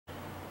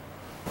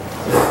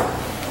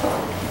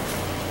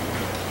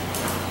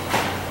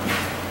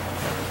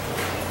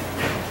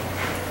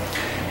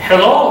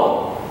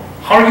Hello,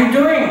 how are you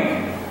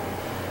doing?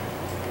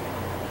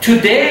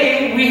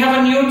 Today we have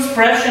a new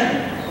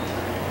expression.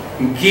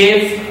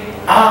 Give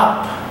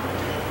up.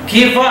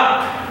 Give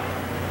up.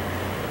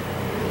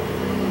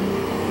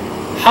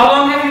 How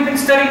long have you been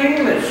studying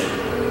English?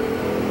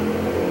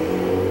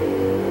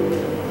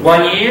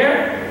 1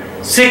 year?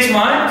 6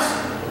 months?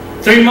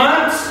 3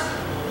 months?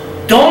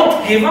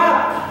 Don't give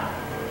up.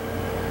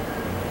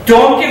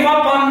 Don't give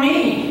up on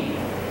me.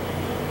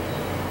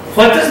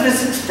 What does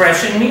this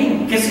expression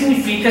mean? ¿Qué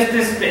significa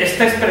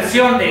esta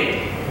expresión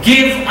de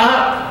give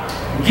up?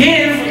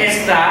 Give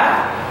es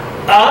dar,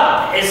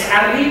 up es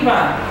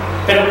arriba.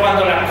 Pero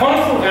cuando la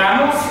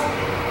conjugamos,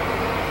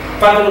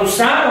 cuando lo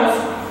usamos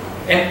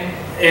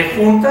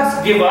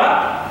juntas, give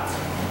up,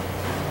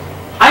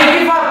 I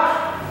give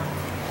up.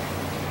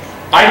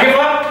 I give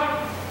up.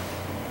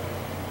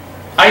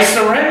 I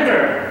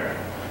surrender.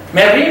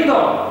 Me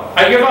rindo.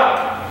 I give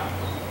up.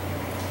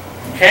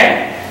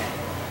 Okay?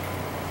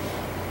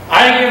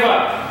 I give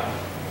up.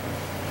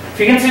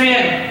 Fíjense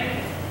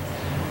bien.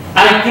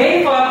 I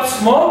gave up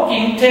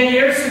smoking 10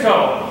 years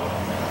ago.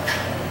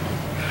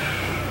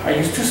 I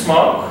used to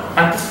smoke.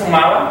 Antes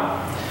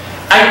fumaba.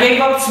 I gave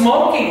up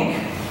smoking.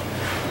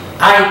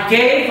 I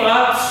gave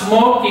up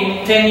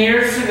smoking 10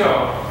 years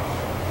ago.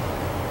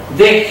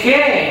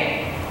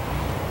 Dejé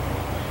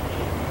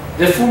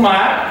de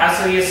fumar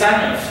hace 10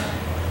 años.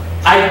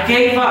 I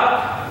gave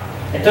up.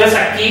 Entonces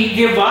aquí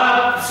give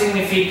up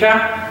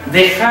significa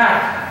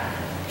dejar.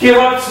 Give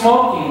up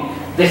smoking.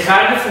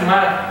 Dejar de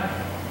fumar.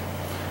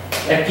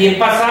 Aquí en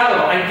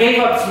pasado, I gave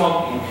up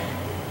smoking.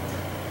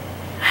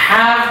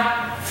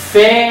 Have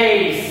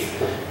faith.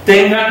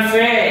 Tengan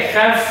fe.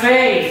 Have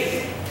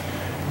faith.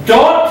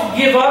 Don't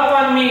give up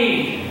on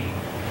me.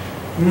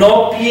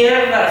 No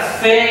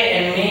pierdas fe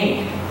en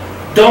mí.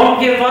 Don't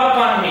give up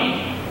on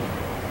me.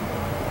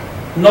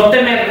 No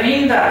te me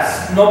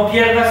rindas. No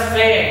pierdas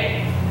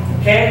fe.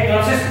 Okay?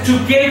 Entonces, to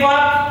give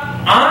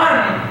up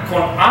on,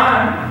 con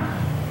on,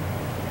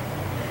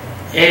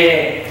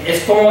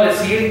 es como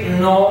decir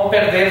no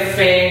perder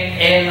fe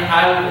en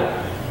algo.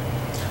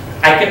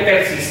 Hay que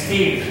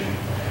persistir.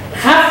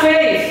 Have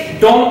faith.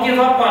 Don't give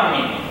up on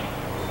me.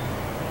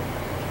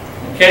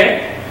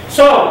 Okay?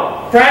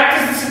 So,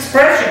 practice this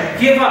expression.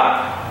 Give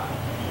up.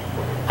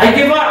 I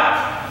give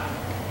up.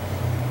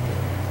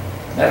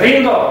 Me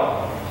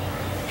rindo.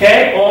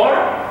 Okay? Or,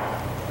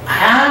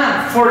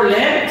 for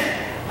Lent.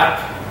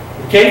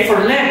 Okay? For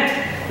Lent.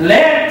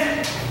 Lent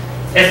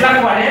es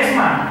la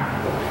Cuaresma.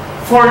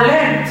 For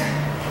Lent.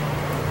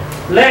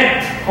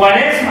 Lent.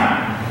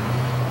 Cuaresma.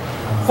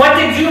 What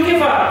did you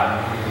give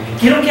up?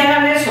 Quiero que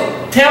hagan eso.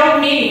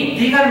 Tell me.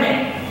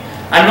 Díganme.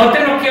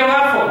 Anótenlo aquí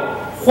abajo.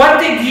 What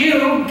did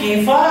you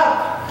give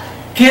up?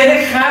 ¿Qué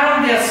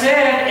dejaron de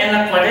hacer en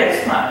la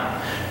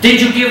Cuaresma? Did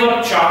you give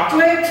up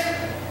chocolate?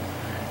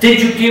 Did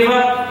you give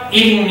up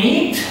eating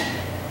meat?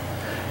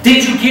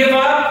 Did you give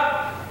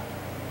up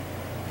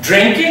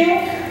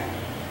drinking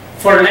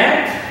for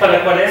Lent, para la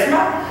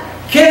Cuaresma?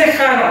 ¿Qué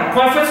dejaron?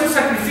 ¿Cuál fue su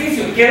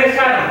sacrificio? ¿Qué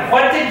dejaron?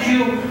 What did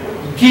you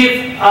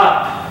give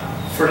up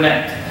for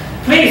Lent?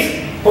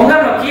 Please,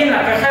 pónganlo aquí en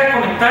la caja de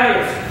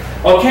comentarios.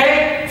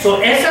 Okay?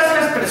 So, esa es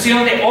la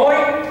expresión de hoy.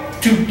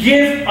 To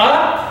give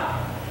up.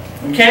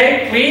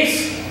 Okay?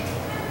 Please,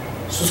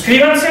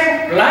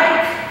 suscríbanse,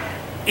 like.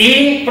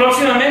 Y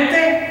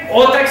próximamente,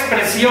 otra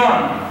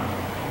expresión.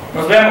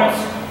 Nos vemos.